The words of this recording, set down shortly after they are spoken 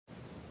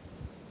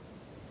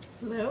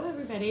Hello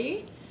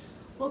everybody.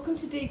 Welcome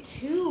to day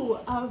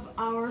 2 of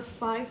our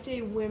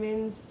 5-day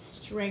women's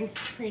strength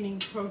training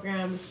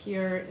program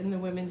here in the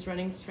Women's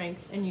Running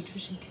Strength and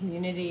Nutrition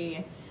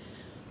community.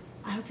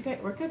 I hope you got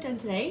your workout done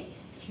today.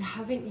 If you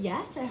haven't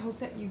yet, I hope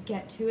that you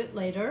get to it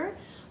later.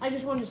 I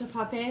just wanted to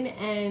pop in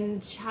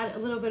and chat a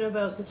little bit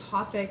about the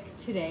topic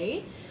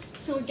today.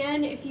 So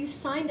again, if you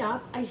signed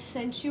up, I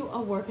sent you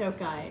a workout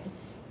guide.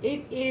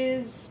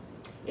 It's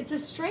a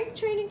strength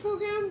training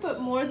program, but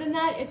more than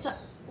that,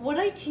 what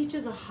I teach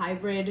is a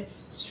hybrid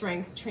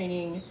strength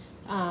training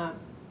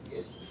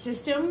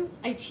system.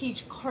 I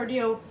teach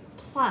cardio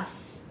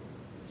plus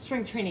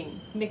strength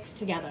training mixed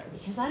together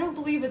because I don't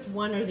believe it's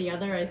one or the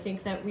other. I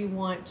think that we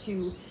want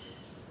to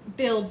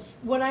build,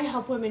 what I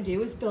help women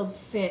do is build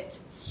fit,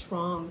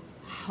 strong,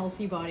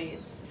 healthy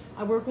bodies.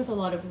 I work with a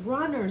lot of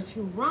runners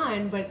who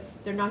run, but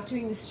they're not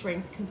doing the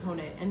strength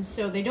component. And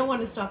so they don't want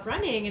to stop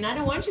running, and I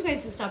don't want you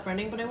guys to stop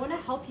running, but I want to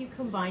help you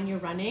combine your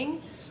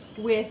running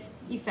with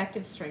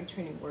effective strength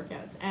training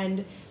workouts.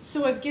 And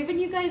so I've given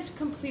you guys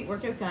complete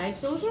workout guides.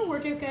 Those are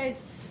workout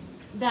guides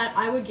that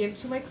I would give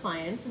to my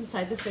clients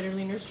inside the Fitter,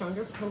 Leaner,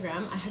 Stronger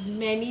program. I have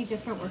many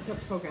different workout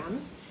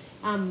programs,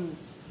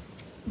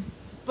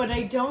 but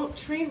I don't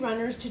train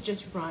runners to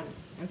just run,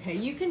 okay?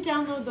 You can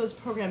download those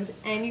programs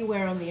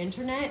anywhere on the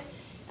internet.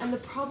 And the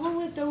problem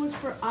with those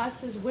for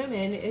us as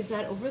women is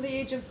that over the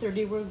age of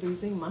 30, we're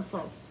losing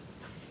muscle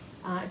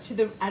at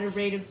a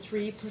rate of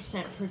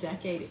 3% per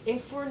decade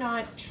if we're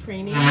not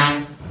training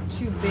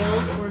to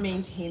build or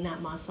maintain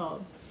that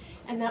muscle.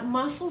 And that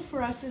muscle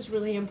for us is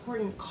really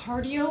important.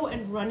 Cardio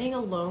and running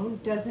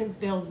alone doesn't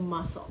build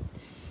muscle.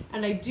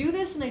 And I do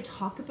this and I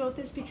talk about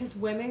this because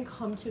women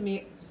come to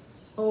me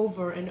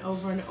over and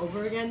over and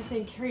over again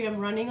saying, Carrie, I'm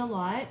running a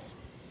lot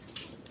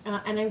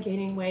and I'm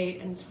gaining weight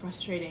and it's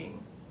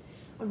frustrating.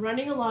 I'm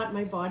running a lot,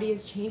 my body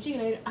is changing,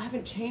 and I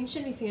haven't changed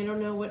anything. I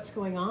don't know what's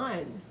going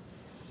on.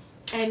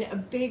 And a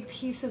big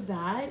piece of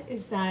that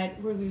is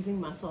that we're losing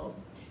muscle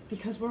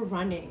because we're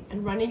running.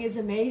 And running is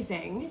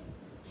amazing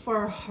for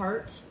our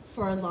heart,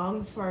 for our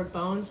lungs, for our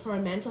bones, for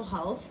our mental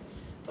health,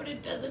 but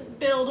it doesn't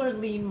build or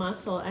lean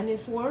muscle. And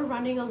if we're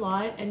running a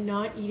lot and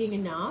not eating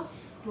enough,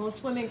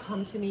 most women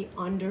come to me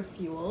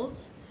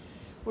under-fueled.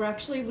 We're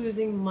actually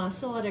losing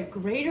muscle at a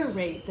greater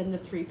rate than the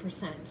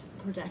 3%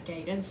 per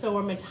decade. And so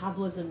our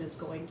metabolism is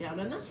going down,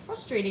 and that's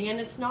frustrating, and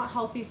it's not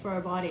healthy for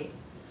our body.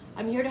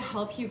 I'm here to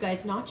help you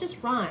guys not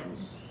just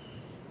run.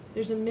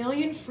 There's a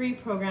million free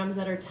programs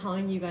that are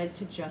telling you guys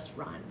to just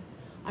run.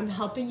 I'm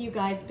helping you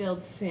guys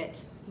build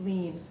fit,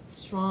 lean,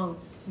 strong,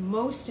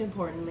 most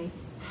importantly,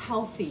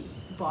 healthy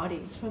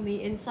bodies from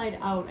the inside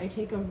out. I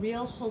take a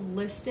real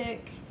holistic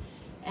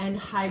and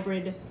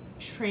hybrid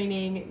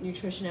training,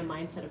 nutrition, and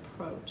mindset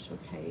approach,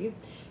 okay?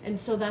 And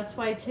so that's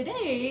why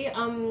today,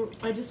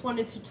 I just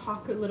wanted to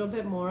talk a little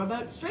bit more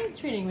about strength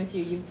training with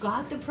you. You've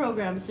got the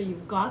program, so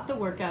you've got the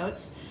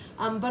workouts,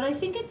 but I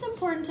think it's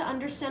important to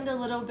understand a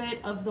little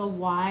bit of the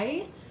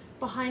why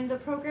behind the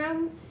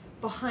program,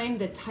 behind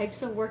the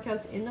types of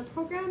workouts in the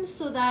program,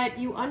 so that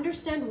you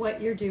understand what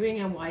you're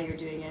doing and why you're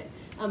doing it.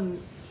 And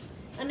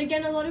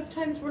again, a lot of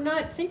times we're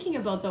not thinking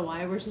about the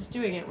why, we're just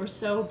doing it. We're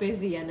so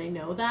busy, and I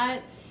know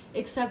that.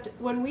 Except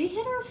when we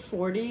hit our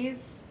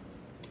 40s,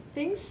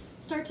 things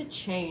start to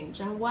change,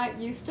 and what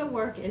used to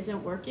work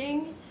isn't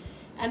working,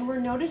 and we're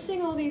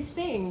noticing all these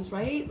things,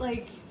 right?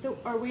 Like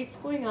our weight's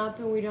going up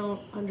and we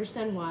don't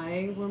understand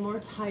why. We're more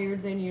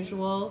tired than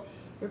usual.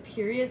 Our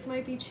periods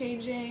might be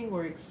changing.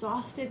 We're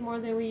exhausted more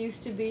than we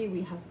used to be.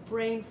 We have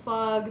brain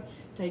fog,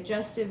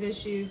 digestive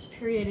issues,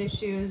 period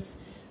issues,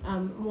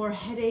 more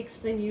headaches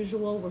than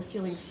usual. We're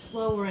feeling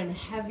slower and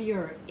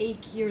heavier,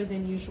 achier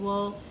than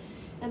usual.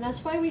 And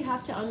that's why we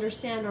have to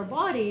understand our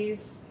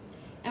bodies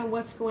and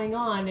what's going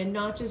on, and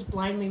not just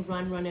blindly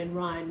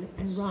run.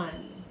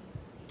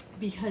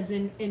 Because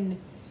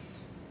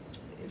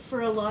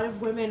for a lot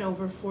of women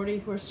over 40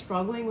 who are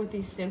struggling with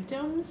these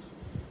symptoms,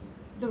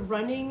 the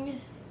running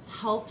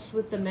helps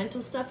with the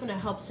mental stuff and it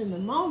helps in the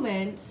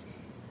moment,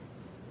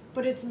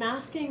 but it's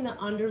masking the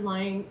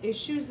underlying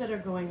issues that are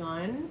going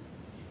on.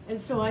 And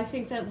so I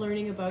think that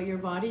learning about your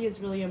body is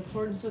really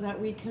important so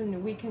that we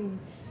can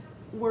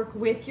work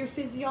with your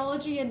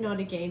physiology and not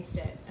against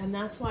it. And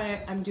that's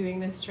why I'm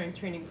doing this strength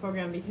training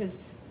program, because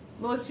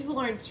most people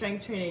aren't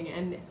strength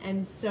training,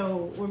 and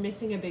so we're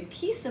missing a big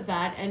piece of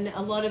that. And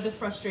a lot of the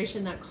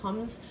frustration that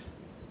comes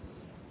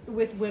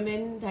with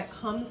women, a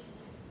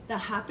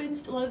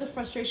lot of the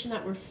frustration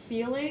that we're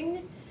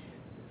feeling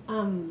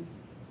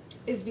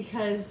is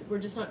because we're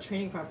just not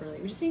training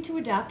properly. We just need to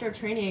adapt our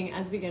training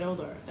as we get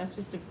older. That's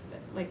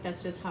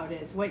just how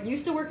it is. What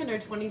used to work in our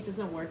 20s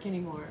doesn't work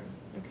anymore.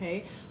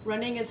 Okay,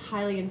 running is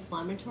highly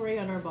inflammatory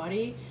on our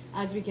body.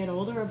 As we get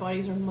older, our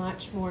bodies are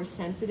much more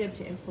sensitive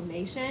to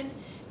inflammation.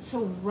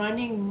 So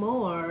running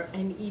more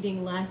and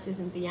eating less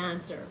isn't the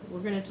answer. We're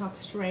going to talk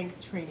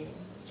strength training.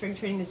 Strength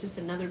training is just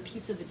another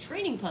piece of the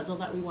training puzzle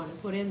that we want to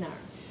put in there.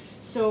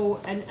 So,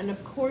 and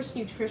of course,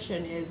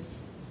 nutrition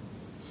is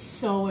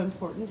so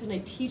important, and I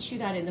teach you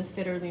that in the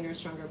Fitter, Leaner,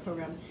 Stronger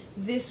program.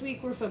 This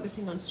week we're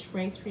focusing on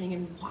strength training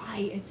and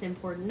why it's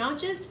important, not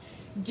just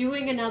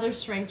doing another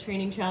strength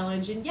training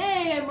challenge and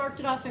yay, I marked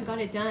it off and got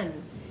it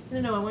done.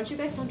 No, I want you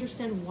guys to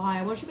understand why.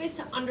 I want you guys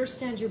to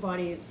understand your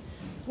bodies.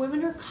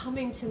 Women are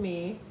coming to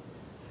me.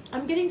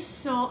 I'm getting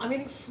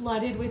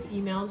flooded with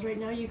emails right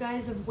now, you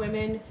guys, of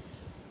women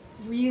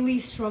really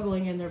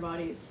struggling in their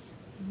bodies,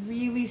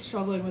 really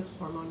struggling with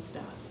hormone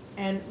stuff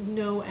and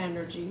no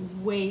energy,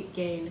 weight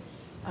gain,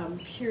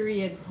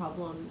 period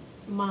problems,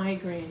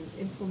 migraines,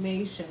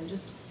 inflammation,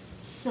 just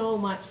so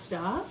much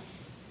stuff.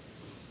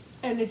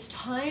 And it's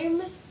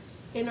time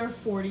in our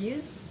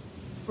 40s,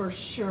 for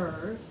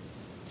sure,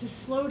 to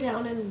slow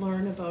down and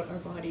learn about our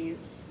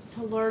bodies,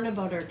 to learn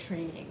about our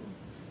training,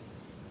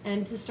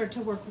 and to start to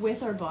work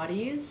with our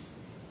bodies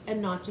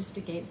and not just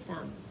against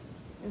them.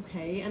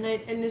 Okay, and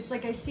it's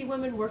like I see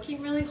women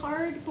working really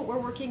hard, but we're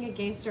working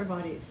against our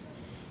bodies.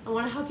 I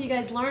want to help you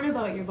guys learn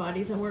about your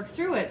bodies and work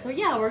through it. So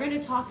yeah, we're going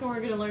to talk and we're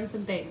going to learn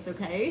some things,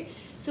 okay?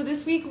 So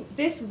this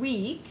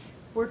week,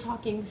 we're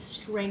talking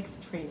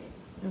strength training,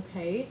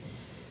 okay?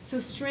 So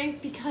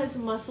strength, because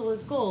muscle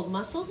is gold.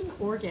 Muscle's an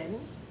organ,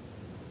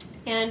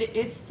 and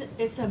it's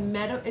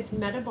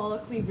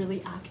metabolically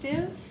really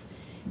active,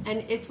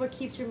 and it's what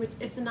keeps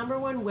it's the number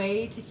one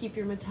way to keep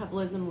your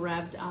metabolism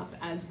revved up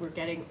as we're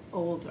getting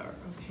older,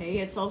 okay?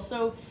 It's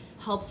also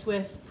helps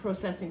with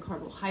processing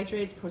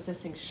carbohydrates,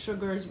 processing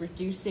sugars,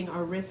 reducing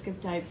our risk of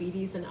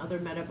diabetes and other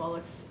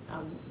metabolic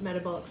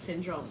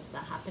syndromes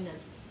that happen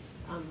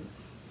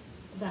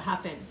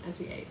as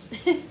we age.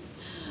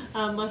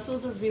 Muscle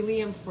is a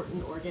really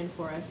important organ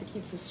for us. It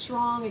keeps us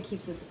strong, it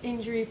keeps us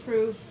injury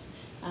proof.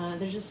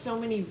 There's just so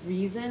many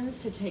reasons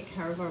to take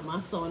care of our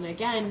muscle. And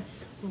again,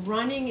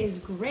 running is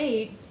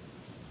great,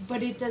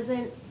 but it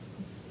doesn't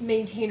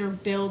maintain or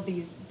build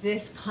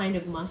this kind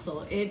of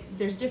muscle.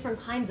 There's different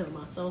kinds of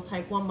muscle,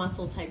 type 1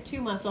 muscle, type 2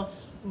 muscle.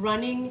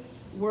 Running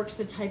works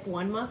the type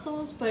 1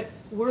 muscles, but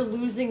we're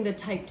losing the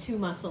type 2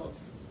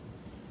 muscles.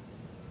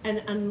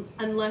 And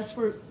unless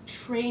we're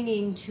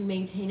training to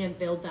maintain and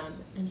build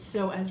them. And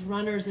so as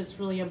runners, it's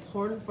really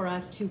important for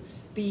us to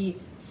be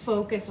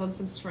focused on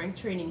some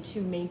strength training to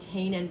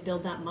maintain and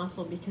build that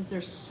muscle, because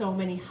there's so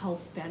many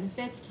health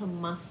benefits to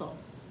muscle.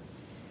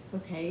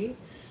 Okay?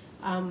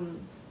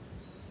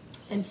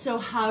 And so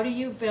how do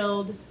you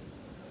build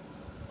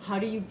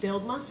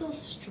muscle?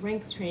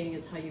 Strength training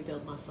is how you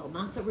build muscle. And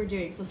that's what we're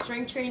doing. So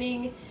strength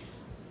training,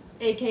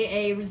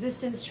 AKA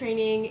resistance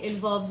training,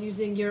 involves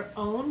using your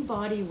own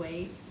body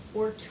weight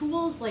or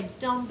tools like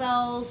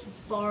dumbbells,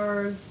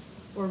 bars,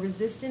 or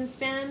resistance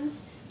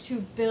bands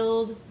to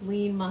build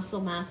lean muscle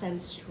mass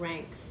and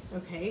strength,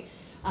 okay?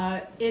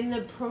 In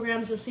the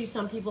programs, you'll see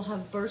some people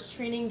have burst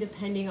training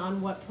depending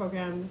on what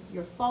program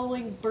you're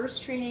following.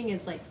 Burst training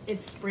is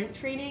it's sprint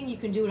training. You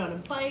can do it on a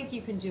bike,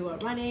 you can do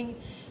it running.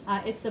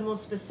 It's the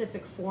most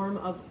specific form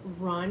of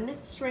run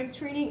strength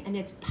training, and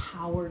it's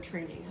power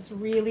training. It's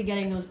really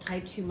getting those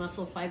type 2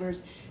 muscle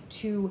fibers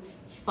to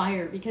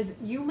fire, because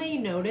you may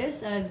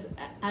notice as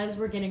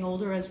we're getting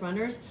older as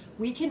runners,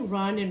 we can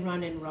run and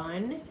run and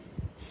run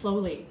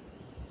slowly.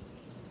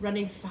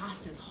 Running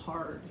fast is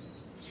hard.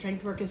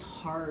 Strength work is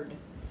hard.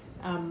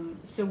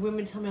 So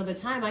women tell me all the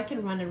time, I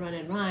can run and run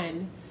and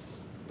run,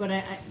 but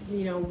I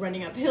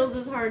running up hills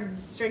is hard,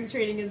 strength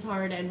training is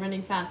hard, and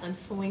running fast, I'm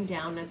slowing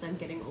down as I'm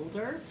getting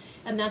older.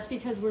 And that's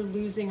because we're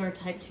losing our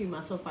type 2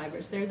 muscle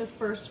fibers. They're the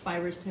first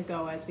fibers to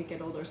go as we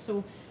get older.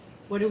 So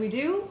what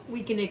do?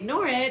 We can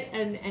ignore it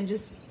and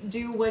just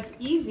do what's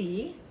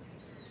easy,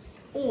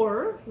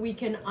 or we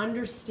can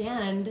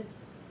understand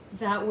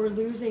that we're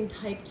losing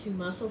type 2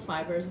 muscle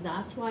fibers.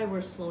 That's why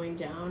we're slowing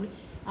down.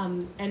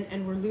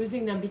 And we're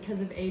losing them because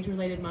of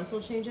age-related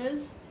muscle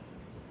changes,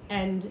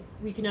 and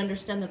we can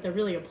understand that they're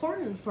really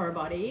important for our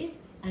body,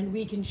 and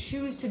we can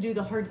choose to do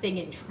the hard thing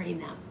and train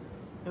them,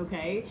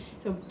 okay?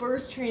 So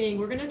burst training,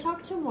 we're gonna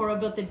talk tomorrow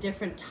about the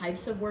different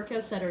types of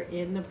workouts that are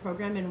in the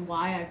program and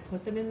why I've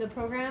put them in the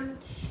program,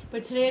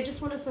 but today I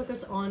just wanna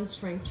focus on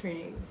strength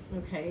training,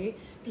 okay?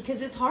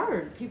 Because it's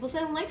hard. People say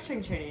I don't like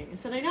strength training. I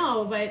said, I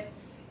know, but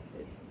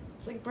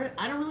it's like,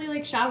 I don't really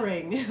like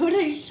showering. But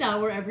I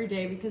shower every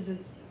day because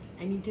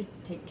I need to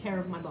take care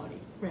of my body,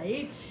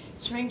 right?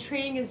 Strength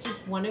training is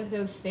just one of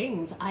those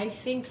things. I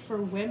think for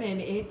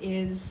women, it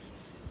is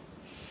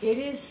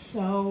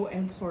so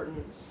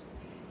important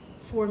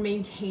for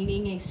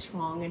maintaining a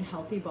strong and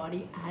healthy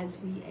body as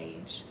we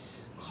age.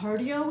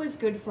 Cardio is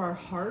good for our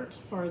heart,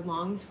 for our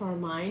lungs, for our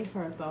mind,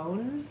 for our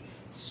bones.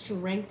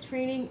 Strength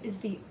training is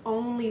the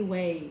only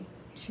way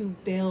to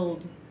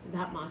build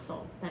that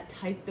muscle,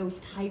 those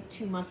type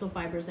 2 muscle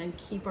fibers, and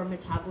keep our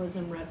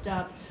metabolism revved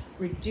up,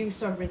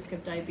 reduce our risk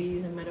of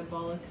diabetes and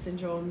metabolic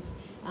syndromes,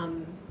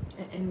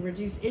 and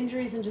reduce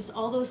injuries and just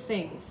all those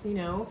things,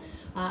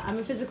 I'm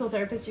a physical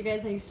therapist, you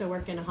guys. I used to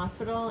work in a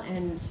hospital,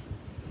 and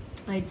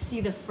I'd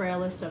see the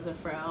frailest of the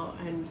frail,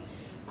 and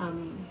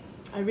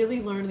I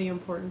really learned the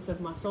importance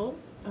of muscle,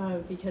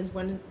 because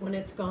when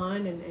it's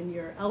gone and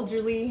you're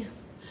elderly,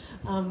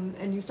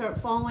 and you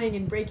start falling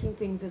and breaking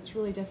things, it's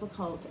really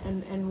difficult.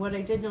 And what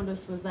I did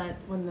notice was that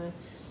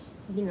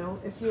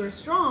if you were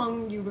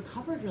strong, you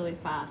recovered really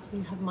fast.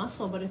 You have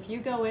muscle, but if you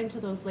go into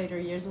those later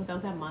years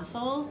without that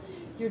muscle,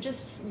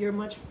 you're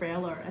much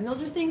frailer. And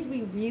those are things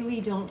we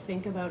really don't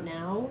think about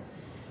now.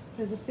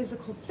 But as a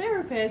physical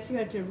therapist, you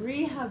had to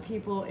rehab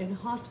people in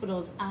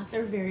hospitals at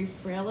their very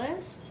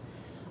frailest.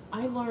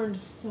 I learned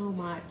so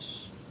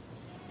much.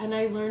 And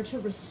I learned to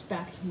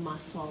respect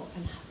muscle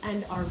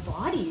and our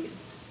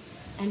bodies,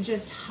 and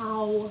just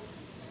how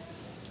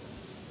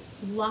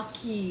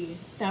lucky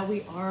that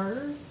we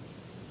are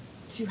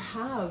to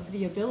have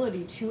the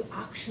ability to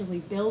actually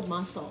build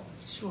muscle,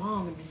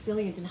 strong and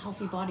resilient and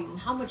healthy bodies, and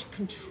how much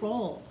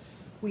control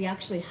we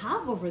actually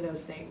have over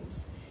those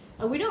things.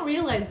 And we don't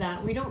realize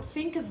that. We don't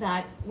think of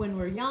that when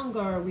we're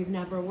younger, or we've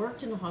never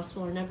worked in a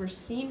hospital or never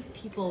seen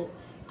people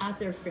at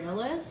their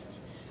frailest.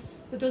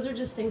 But those are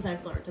just things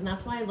I've learned. And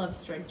that's why I love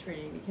strength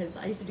training, because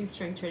I used to do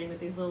strength training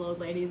with these little old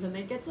ladies, and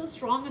they get so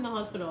strong in the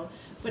hospital.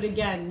 But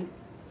again,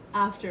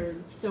 after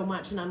so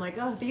much, and I'm like,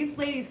 oh, these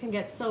ladies can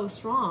get so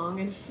strong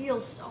and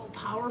feel so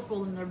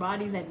powerful in their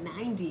bodies at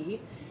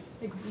 90.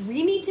 Like,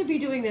 we need to be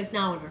doing this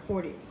now in our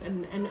 40s,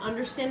 and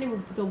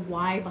understanding the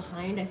why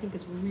behind, I think,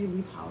 is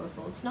really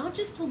powerful. It's not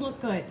just to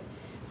look good.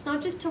 It's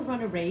not just to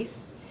run a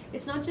race.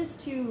 It's not just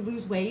to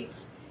lose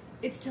weight.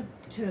 It's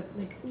to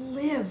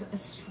live a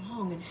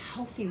strong and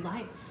healthy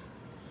life.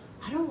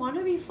 I don't want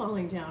to be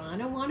falling down. I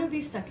don't want to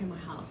be stuck in my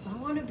house. I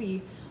want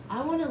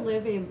to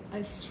live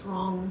a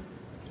strong,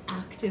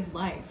 active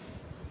life.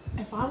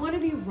 If I want to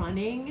be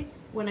running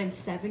when I'm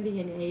 70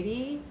 and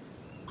 80,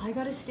 I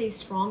got to stay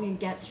strong and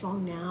get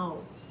strong now.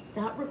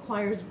 That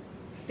requires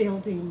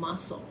building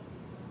muscle,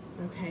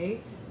 okay?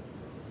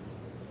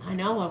 I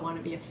know I want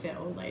to be a fit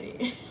old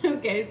lady,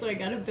 okay? So I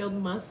got to build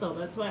muscle.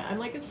 That's why I'm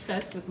like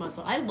obsessed with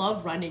muscle. I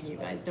love running, you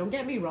guys. Don't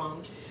get me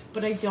wrong,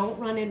 but I don't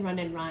run and run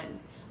and run.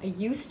 I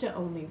used to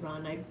only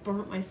run. I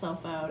burnt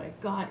myself out. I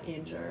got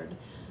injured.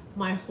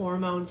 My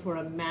hormones were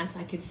a mess.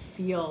 I could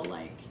feel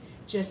like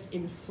just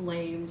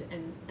inflamed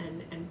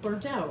and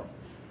burnt out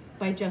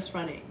by just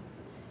running.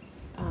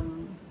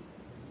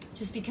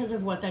 Just because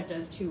of what that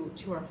does to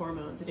our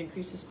hormones. It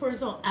increases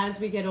cortisol. As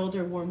we get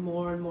older, we're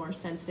more and more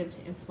sensitive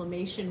to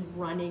inflammation.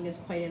 Running is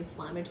quite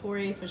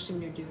inflammatory, especially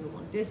when you're doing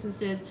long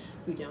distances.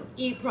 We don't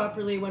eat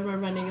properly when we're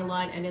running a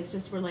lot, and it's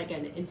just, we're like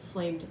an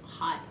inflamed,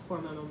 hot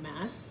hormonal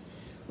mess.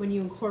 When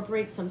you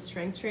incorporate some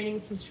strength training,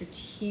 some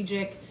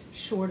strategic,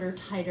 shorter,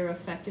 tighter,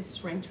 effective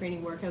strength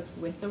training workouts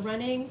with the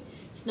running,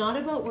 it's not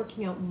about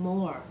working out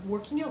more.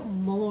 Working out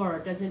more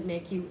doesn't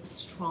make you a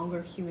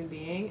stronger human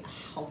being,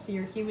 a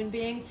healthier human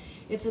being.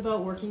 It's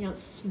about working out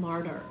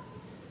smarter.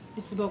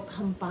 It's about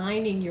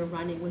combining your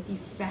running with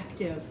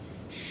effective,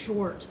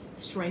 short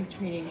strength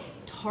training,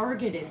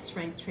 targeted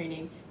strength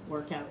training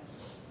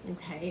workouts,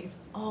 okay? It's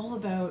all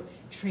about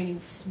training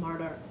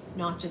smarter,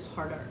 not just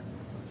harder.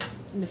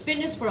 And the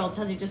fitness world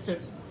tells you just to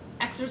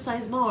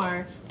exercise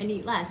more and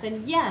eat less.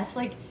 And yes,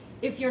 like,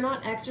 if you're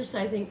not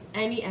exercising,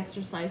 any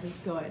exercise is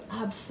good,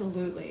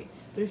 absolutely.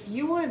 But if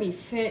you want to be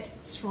fit,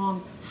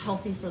 strong,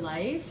 healthy for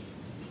life,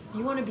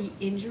 you want to be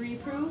injury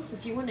proof,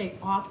 if you want to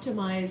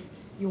optimize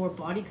your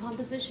body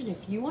composition,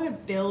 if you want to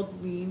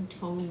build lean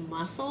tone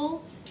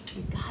muscle,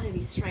 you got to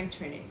be strength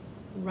training.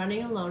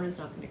 Running alone is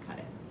not going to cut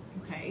it,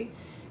 okay?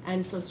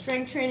 And so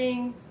strength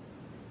training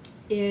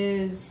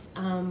is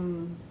so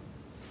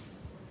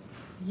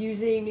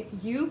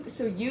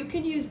you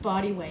can use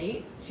body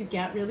weight to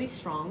get really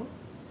strong.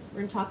 We're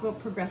going to talk about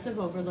progressive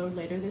overload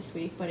later this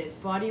week, but it's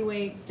body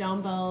weight,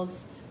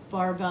 dumbbells,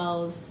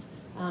 barbells,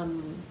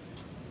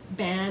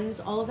 bands,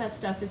 all of that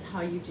stuff is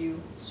how you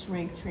do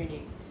strength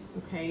training,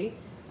 okay?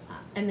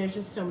 And there's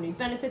just so many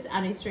benefits.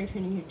 Adding strength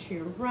training to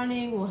your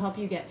running will help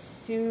you get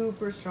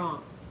super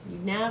strong. You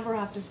never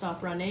have to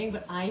stop running,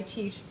 but I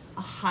teach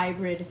a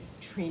hybrid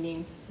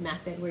training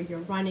method where you're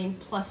running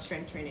plus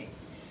strength training.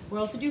 We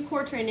also do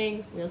core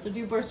training, we also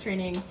do burst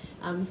training,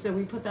 so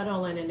we put that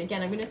all in. And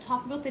again, I'm going to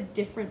talk about the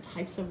different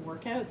types of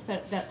workouts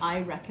that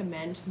I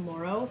recommend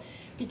tomorrow,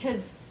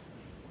 because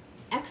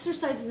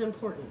exercise is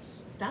important.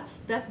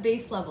 That's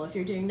base level. If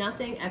you're doing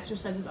nothing,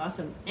 exercise is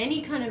awesome.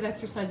 Any kind of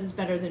exercise is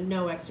better than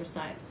no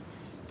exercise.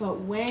 But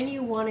when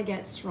you want to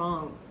get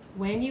strong,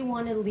 when you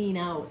want to lean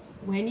out,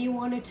 when you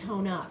want to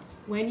tone up,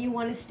 when you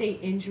want to stay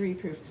injury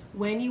proof,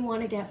 when you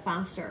want to get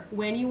faster,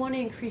 when you want to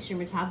increase your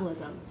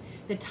metabolism,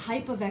 the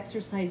type of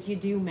exercise you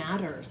do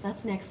matters.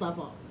 That's next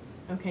level.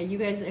 Okay, you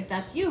guys, if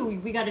that's you,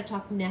 we got to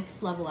talk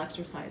next level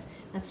exercise.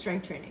 That's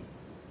strength training.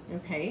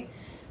 Okay.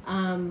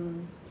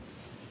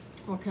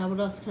 What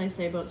else can I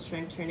say about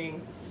strength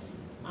training?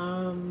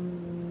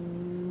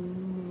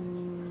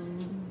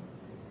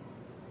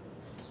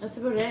 That's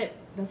about it.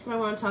 That's what I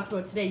want to talk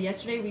about today.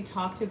 Yesterday we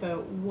talked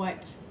about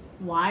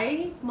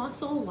why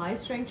muscle, why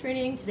strength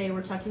training. Today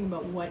we're talking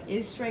about what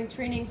is strength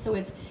training. So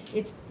it's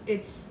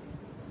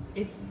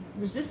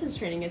resistance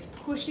training. It's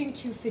pushing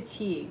to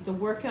fatigue. The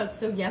workouts.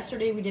 So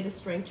yesterday we did a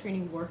strength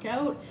training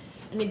workout,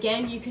 and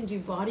again you can do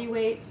body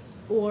weight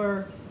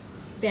or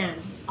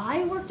Bands.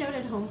 I worked out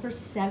at home for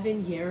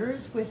 7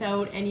 years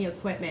without any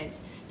equipment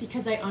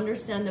because I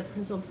understand the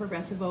principle of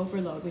progressive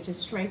overload, which is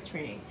strength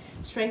training.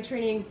 Strength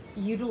training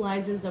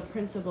utilizes the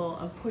principle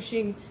of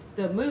pushing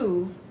the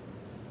move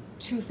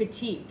to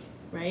fatigue,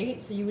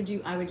 right? So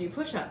I would do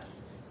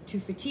push-ups to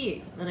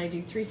fatigue, then I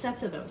do 3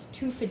 sets of those.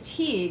 To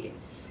fatigue,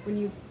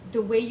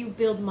 the way you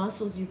build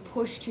muscles, you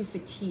push to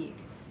fatigue.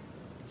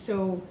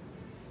 So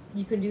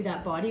you can do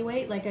that body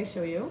weight like I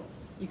show you.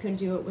 You can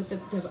do it with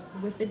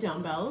the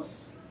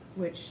dumbbells,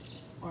 which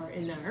are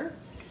in there.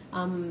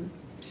 And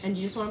you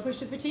just want to push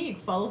to fatigue.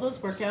 Follow those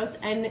workouts,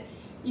 and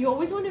you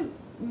always want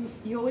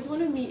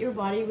to meet your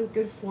body with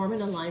good form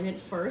and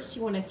alignment first.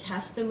 You want to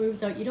test the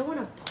moves out. You don't want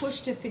to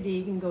push to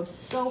fatigue and go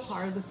so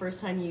hard the first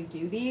time you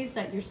do these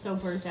that you're so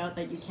burnt out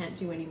that you can't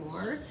do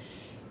anymore.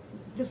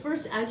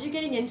 As you're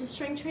getting into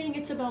strength training,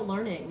 it's about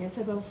learning. It's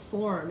about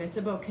form. It's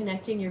about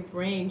connecting your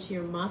brain to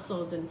your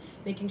muscles and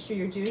making sure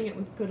you're doing it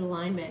with good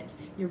alignment.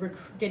 You're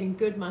getting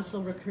good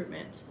muscle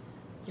recruitment.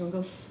 You want to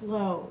go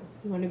slow.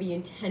 You want to be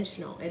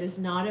intentional. It is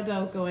not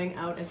about going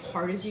out as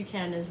hard as you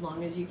can, as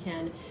long as you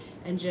can,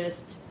 and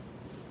just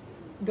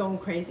going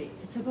crazy.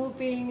 It's about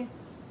being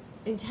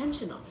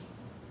intentional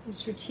and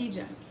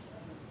strategic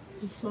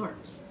and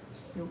smart.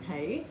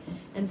 Okay?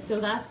 And so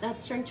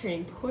that's strength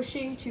training.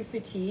 Pushing to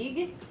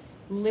fatigue,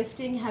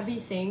 lifting heavy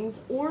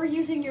things, or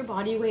using your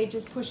body weight,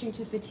 just pushing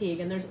to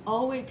fatigue. And there's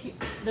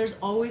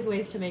always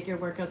ways to make your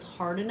workouts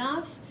hard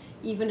enough,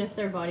 even if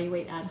they're body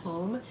weight at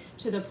home,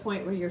 to the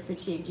point where you're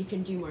fatigued. You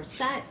can do more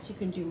sets, you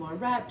can do more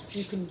reps,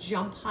 you can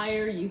jump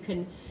higher, you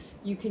can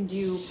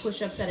do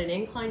push-ups at an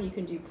incline, you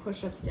can do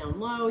push-ups down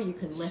low, you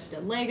can lift a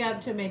leg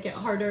up to make it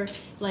harder,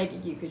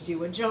 like you could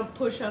do a jump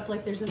push-up.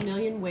 Like there's a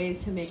million ways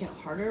to make it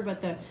harder,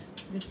 but the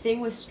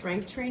thing with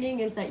strength training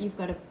is that you've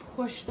got to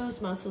push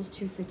those muscles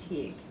to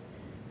fatigue,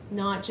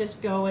 not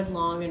just go as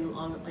long and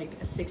like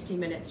a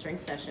 60-minute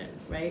strength session,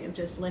 right, of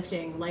just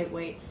lifting light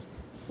weights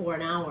for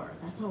an hour.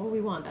 That's not what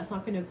we want. That's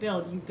not going to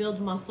build. You build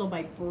muscle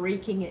by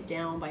breaking it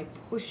down, by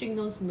pushing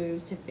those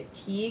moves to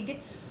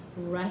fatigue,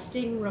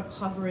 resting,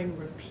 recovering,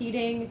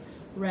 repeating,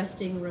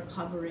 resting,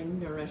 recovering,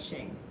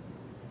 nourishing.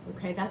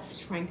 Okay, that's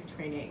strength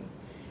training.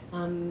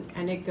 And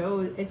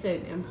it's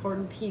an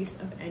important piece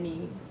of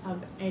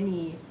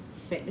any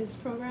fitness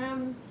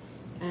program.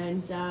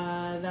 And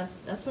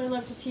that's what I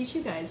love to teach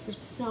you guys for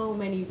so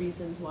many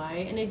reasons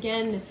why. And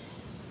again,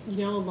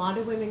 a lot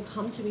of women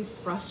come to me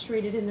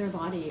frustrated in their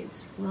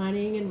bodies,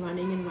 running and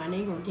running and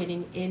running, or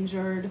getting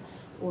injured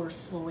or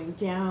slowing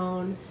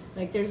down.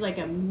 Like there's like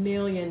a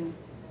million,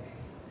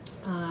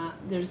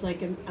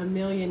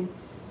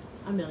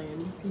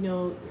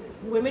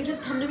 women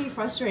just come to me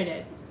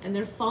frustrated, and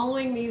they're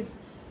following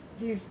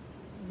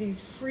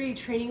these free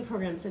training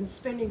programs and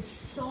spending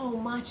so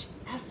much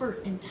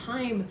effort and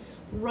time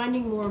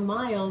running more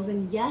miles.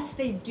 And yes,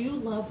 they do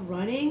love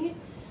running,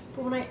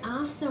 but when I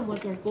ask them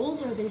what their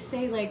goals are, they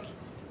say like,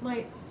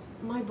 my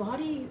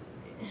body,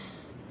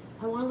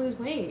 I want to lose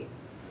weight.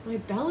 My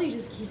belly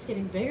just keeps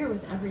getting bigger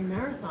with every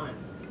marathon.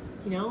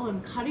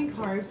 I'm cutting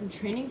carbs, I'm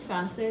training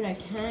fasted, I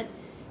can't,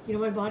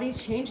 my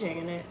body's changing,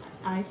 and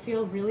I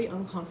feel really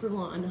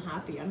uncomfortable and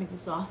unhappy. I'm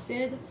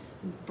exhausted,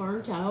 I'm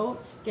burnt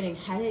out, getting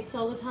headaches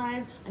all the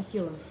time, I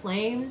feel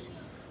inflamed,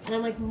 and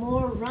I'm like,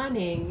 more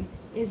running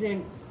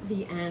isn't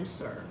the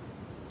answer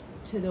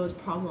to those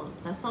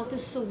problems. That's not the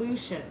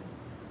solution.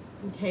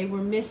 Okay, we're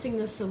missing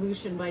the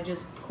solution by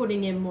just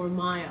putting in more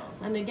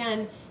miles. And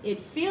again, it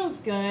feels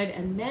good,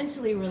 and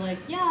mentally we're like,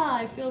 yeah,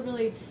 I feel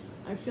really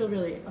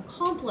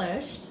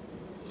accomplished.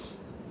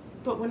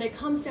 But when it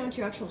comes down to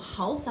your actual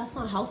health, that's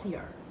not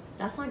healthier.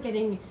 That's not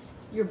getting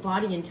your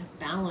body into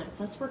balance.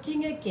 That's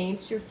working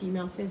against your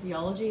female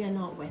physiology and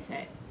not with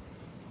it.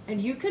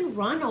 And you can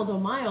run all the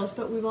miles,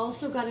 but we've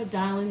also got to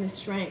dial in the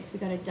strength. We've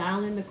got to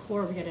dial in the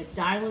core. We've got to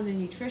dial in the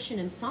nutrition.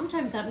 And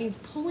sometimes that means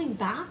pulling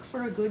back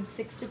for a good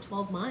 6 to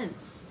 12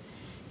 months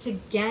to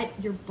get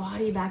your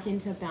body back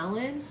into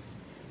balance.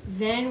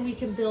 Then we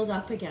can build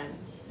up again,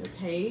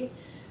 okay?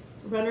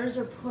 Runners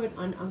are put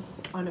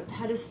on a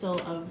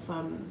pedestal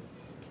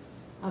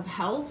of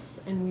health,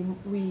 and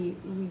we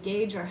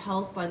gauge our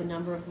health by the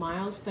number of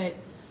miles. But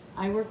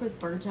I work with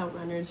burnt out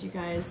runners, you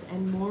guys,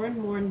 and more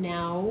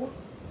now,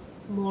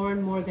 more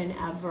and more than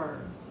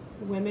ever,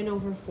 women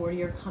over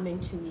 40 are coming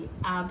to me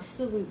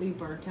absolutely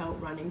burnt out,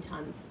 running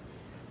tons.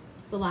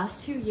 The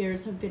last 2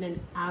 years have been an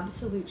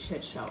absolute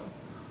shit show.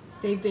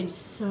 They've been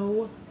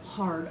so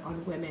hard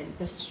on women.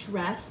 The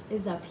stress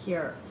is up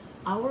here.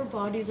 Our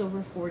bodies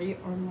over 40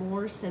 are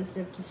more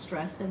sensitive to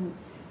stress than,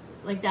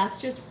 that's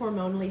just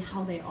hormonally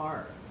how they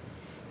are.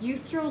 You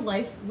throw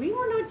life, we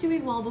were not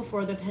doing well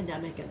before the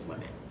pandemic as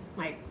women.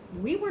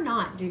 We were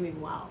not doing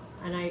well.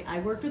 And I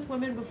worked with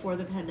women before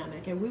the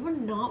pandemic, and we were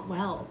not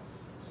well.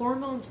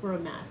 Hormones were a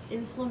mess.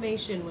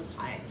 Inflammation was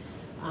high.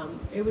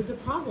 It was a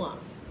problem.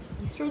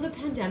 You throw the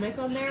pandemic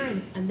on there,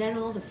 and then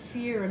all the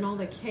fear and all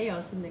the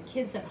chaos and the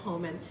kids at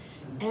home and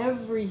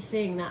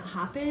everything that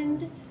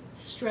happened,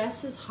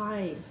 stress is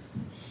high,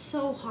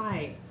 so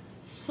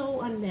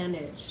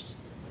unmanaged.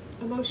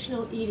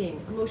 Emotional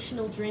eating,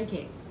 emotional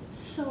drinking.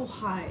 so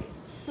high,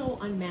 so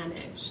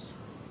unmanaged.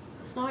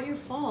 It's not your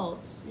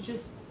fault.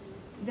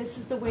 This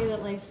is the way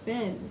that life's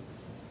been.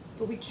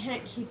 But we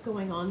can't keep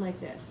going on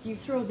like this. You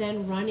throw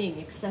then running,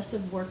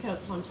 excessive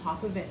workouts on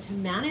top of it to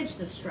manage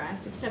the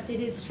stress, except it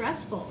is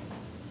stressful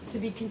to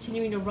be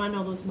continuing to run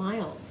all those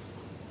miles,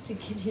 to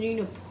continuing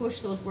to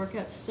push those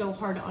workouts so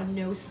hard on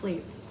no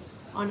sleep,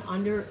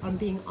 on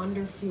being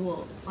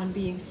underfueled, on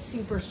being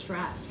super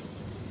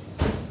stressed.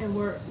 And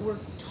we're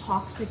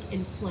toxic,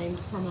 inflamed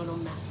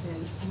hormonal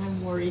messes, and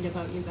I'm worried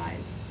about you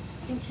guys.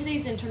 In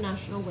today's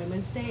International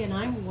Women's Day, and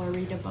I'm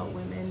worried about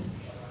women.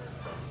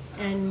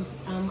 And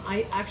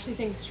I actually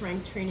think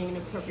strength training, an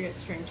appropriate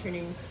strength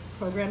training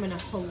program, and a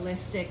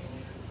holistic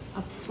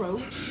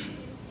approach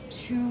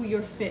to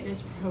your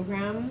fitness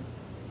program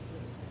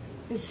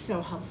is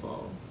so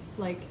helpful.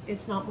 Like,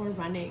 it's not more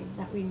running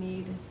that we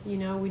need. You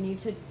know, we need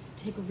to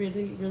take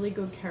really, really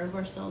good care of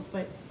ourselves,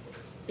 but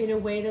in a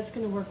way that's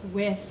going to work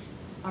with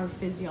our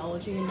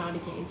physiology and not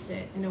against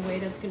it, in a way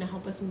that's going to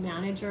help us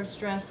manage our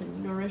stress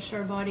and nourish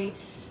our body,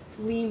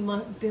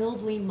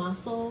 build lean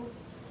muscle.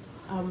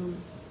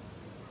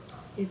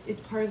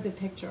 It's part of the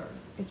picture.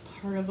 It's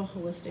part of a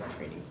holistic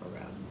training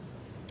program.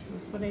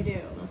 That's what I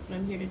do. That's what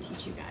I'm here to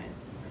teach you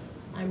guys.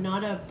 I'm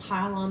not a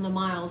pile on the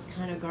miles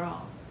kind of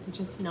girl. I'm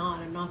just not.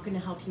 I'm not going to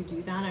help you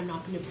do that. I'm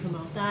not going to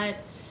promote that.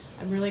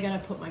 I'm really going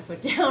to put my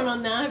foot down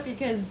on that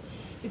because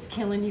it's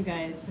killing you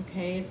guys,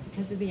 okay? It's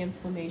because of the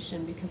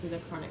inflammation, because of the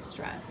chronic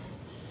stress.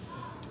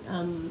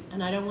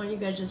 And I don't want you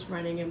guys just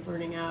running and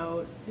burning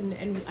out.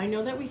 And I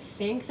know that we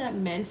think that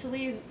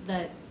mentally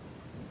that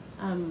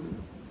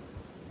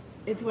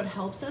it's what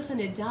helps us, and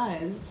it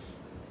does,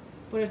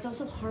 but it's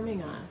also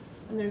harming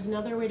us. And there's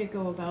another way to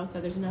go about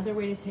that. There's another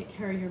way to take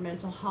care of your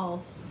mental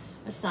health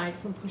aside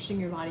from pushing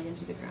your body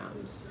into the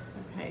ground,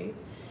 okay?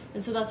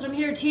 And so that's what I'm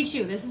here to teach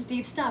you. This is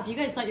deep stuff. You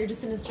guys thought you're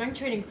just in a strength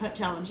training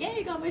challenge. Yay,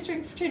 you got my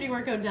strength training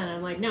workout done.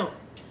 I'm like, no,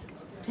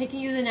 I'm taking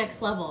you to the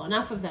next level.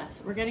 Enough of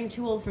this. We're getting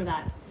too old for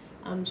that.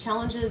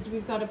 Challenges,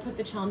 we've got to put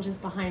the challenges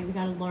behind. We've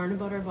got to learn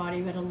about our body.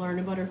 We've got to learn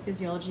about our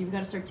physiology. We've got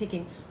to start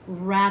taking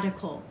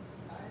radical,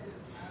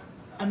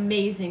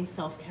 amazing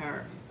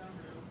self-care.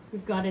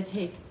 We've got to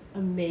take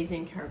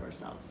amazing care of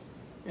ourselves,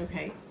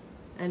 okay?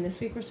 And this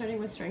week we're starting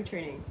with strength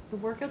training. The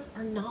workouts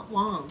are not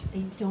long.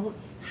 They don't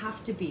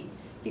have to be.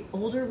 The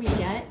older we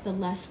get, the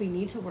less we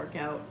need to work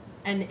out,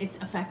 and it's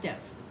effective,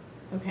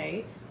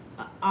 okay?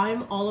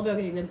 I'm all about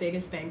getting the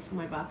biggest bang for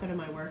my buck out of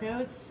my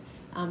workouts,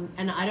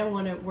 and I don't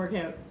want to work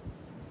out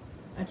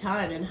a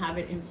ton and have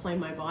it inflame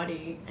my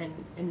body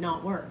and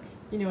not work.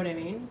 You know what I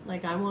mean?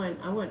 Like, I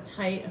want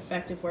tight,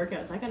 effective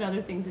workouts. I got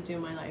other things to do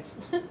in my life,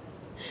 but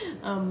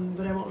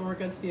I want my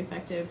workouts to be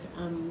effective.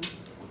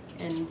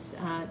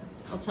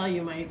 I'll tell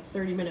you, my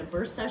 30-minute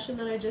burst session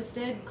that I just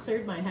did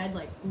cleared my head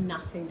like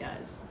nothing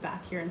does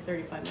back here in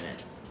 35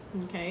 minutes.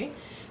 Okay,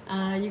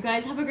 you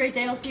guys have a great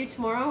day. I'll see you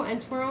tomorrow. And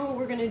tomorrow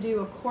we're gonna do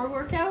a core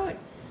workout,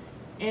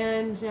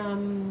 and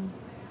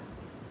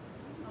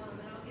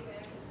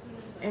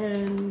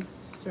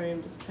sorry,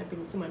 I'm just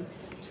typing to someone.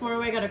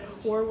 Tomorrow I got a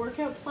core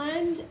workout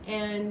planned,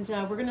 and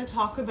we're gonna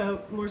talk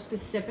about more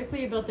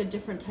specifically about the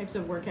different types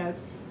of workouts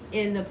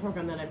in the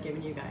program that I've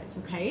given you guys,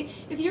 okay?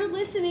 If you're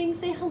listening,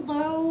 say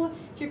hello.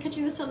 If you're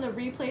catching this on the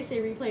replay, say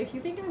replay. If you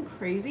think I'm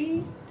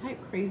crazy, type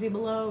crazy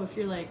below. If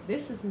you're like,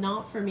 this is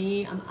not for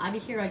me, I'm out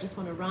of here, I just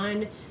want to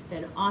run,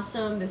 then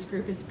awesome. This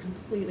group is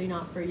completely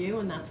not for you,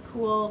 and that's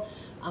cool.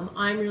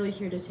 I'm really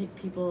here to take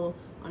people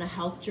on a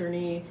health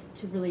journey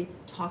to really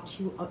talk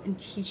to you and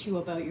teach you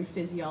about your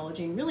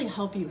physiology and really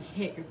help you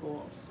hit your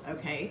goals,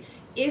 okay?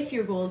 If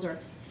your goals are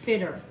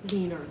fitter,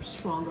 leaner,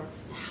 stronger,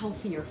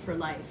 healthier for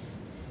life.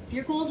 If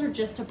your goals are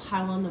just to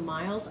pile on the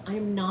miles,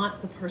 I'm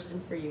not the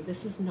person for you.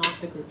 This is not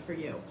the group for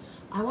you.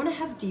 I want to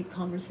have deep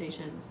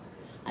conversations.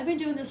 I've been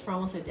doing this for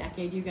almost a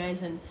decade, you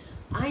guys, and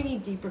I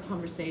need deeper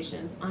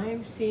conversations.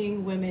 I'm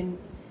seeing women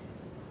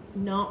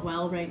not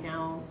well right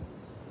now,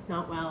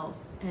 not well,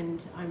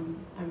 and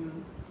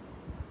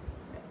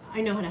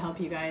I know how to help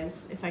you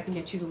guys if I can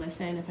get you to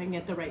listen, if I can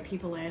get the right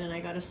people in, and I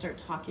got to start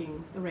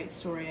talking the right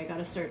story. I got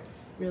to start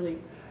really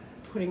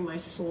putting my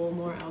soul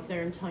more out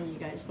there and telling you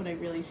guys what I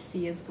really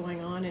see is going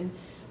on, and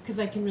because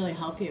I can really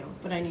help you,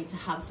 but I need to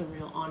have some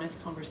real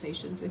honest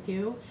conversations with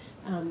you.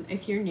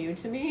 If you're new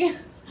to me,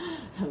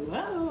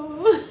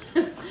 hello.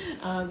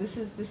 This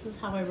is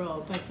how I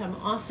roll. But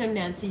awesome,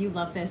 Nancy, you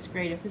love this.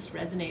 Great. If this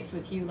resonates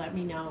with you, let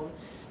me know.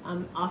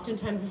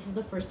 Oftentimes this is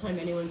the first time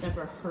anyone's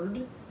ever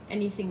heard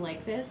anything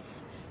like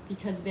this,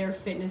 because their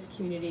fitness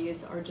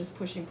communities are just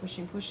pushing,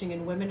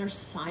 and women are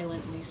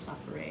silently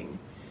suffering,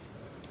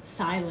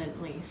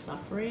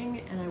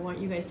 and I want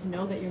you guys to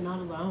know that you're not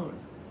alone.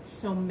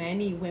 So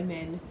many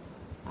women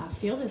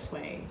feel this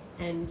way,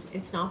 and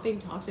it's not being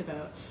talked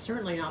about,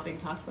 certainly not being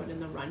talked about in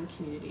the run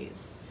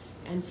communities.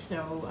 And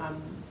so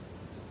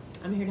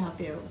I'm here to help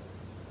you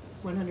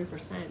 100%.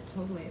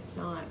 Totally, it's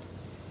not.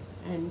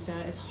 And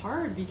it's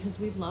hard because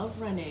we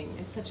love running.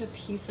 It's such a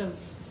piece of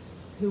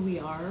who we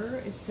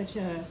are. It's such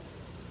a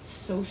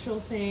social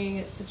thing.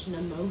 It's such an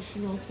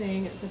emotional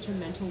thing. It's such a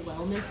mental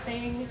wellness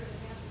thing.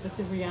 But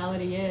the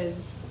reality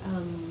is,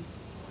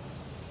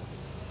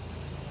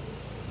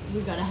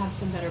 we've got to have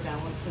some better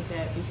balance with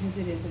it because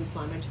it is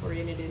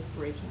inflammatory and it is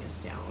breaking us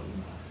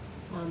down.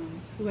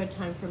 Who had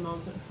time for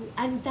miles?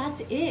 And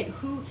that's it.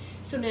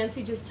 So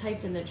Nancy just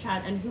typed in the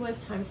chat, and who has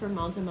time for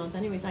miles and miles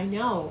anyways? I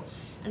know.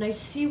 And I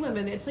see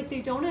women, it's like they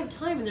don't have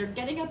time and they're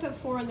getting up at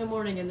 4 a.m.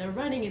 and they're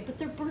running it, but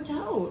they're burnt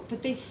out.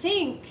 But they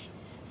think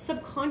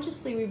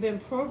subconsciously we've been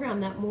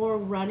programmed that more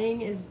running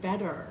is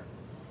better.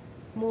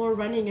 More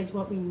running is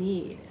what we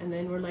need. And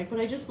then we're like, but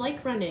I just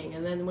like running.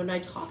 And then when I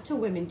talk to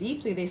women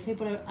deeply, they say,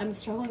 but I'm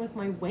struggling with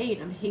my weight.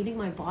 I'm hating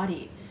my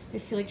body. I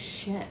feel like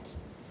shit.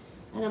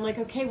 And I'm like,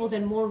 okay, well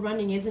then more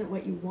running isn't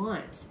what you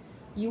want.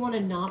 You want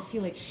to not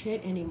feel like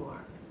shit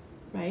anymore,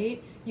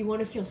 right? You want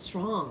to feel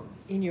strong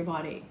in your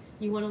body.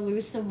 You want to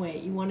lose some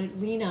weight. You want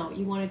to lean out.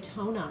 You want to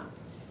tone up.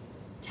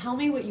 Tell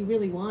me what you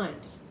really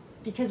want,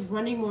 because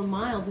running more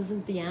miles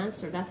isn't the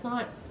answer. That's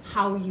not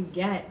how you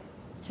get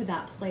to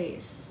that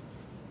place.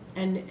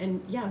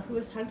 And yeah, who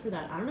has time for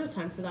that? I don't have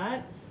time for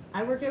that.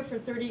 I work out for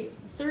 30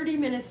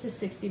 minutes to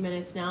 60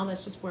 minutes now.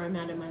 That's just where I'm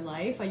at in my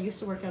life. I used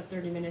to work out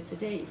 30 minutes a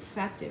day,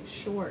 effective,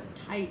 short,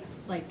 tight,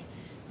 like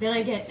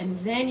and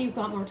then you've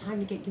got more time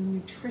to get your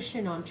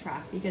nutrition on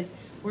track, because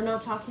we're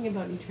not talking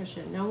about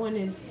nutrition.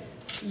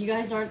 You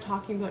guys aren't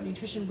talking about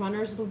nutrition.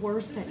 Runners are the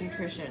worst at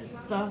nutrition,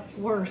 the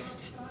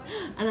worst.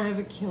 And I have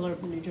a killer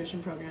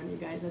nutrition program, you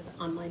guys. That's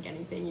unlike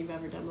anything you've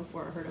ever done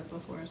before or heard of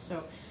before.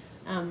 So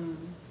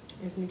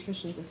if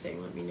nutrition's a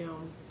thing, let me know.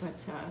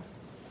 But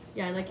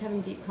yeah, I like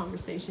having deep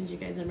conversations, you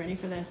guys. I'm ready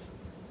for this.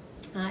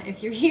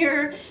 If you're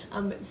here,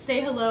 say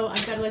hello.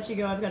 I've got to let you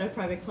go. I've got a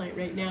private client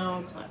right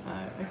now,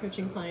 a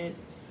coaching client.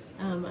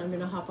 I'm going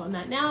to hop on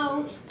that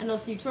now, and I'll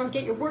see you tomorrow.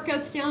 Get your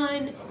workouts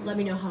done. Let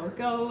me know how it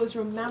goes.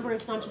 Remember,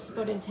 it's not just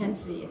about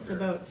intensity. It's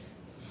about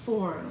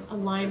form,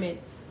 alignment.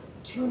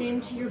 Tune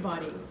into your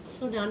body.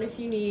 Slow down if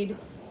you need.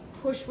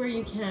 Push where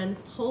you can.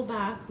 Pull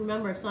back.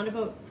 Remember, it's not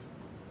about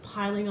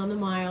piling on the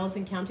miles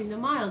and counting the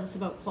miles. It's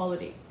about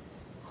quality.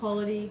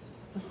 Quality,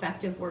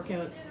 effective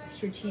workouts,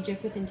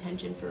 strategic with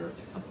intention for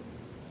a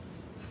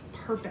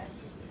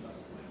purpose.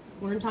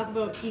 We're going to talk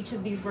about each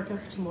of these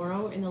workouts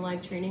tomorrow in the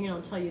live training, and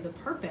I'll tell you the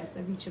purpose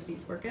of each of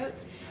these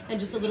workouts and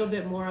just a little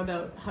bit more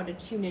about how to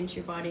tune into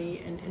your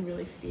body and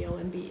really feel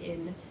and be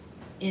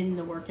in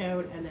the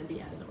workout and then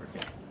be out of the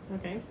workout.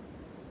 Okay?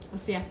 I'll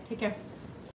see ya. Take care.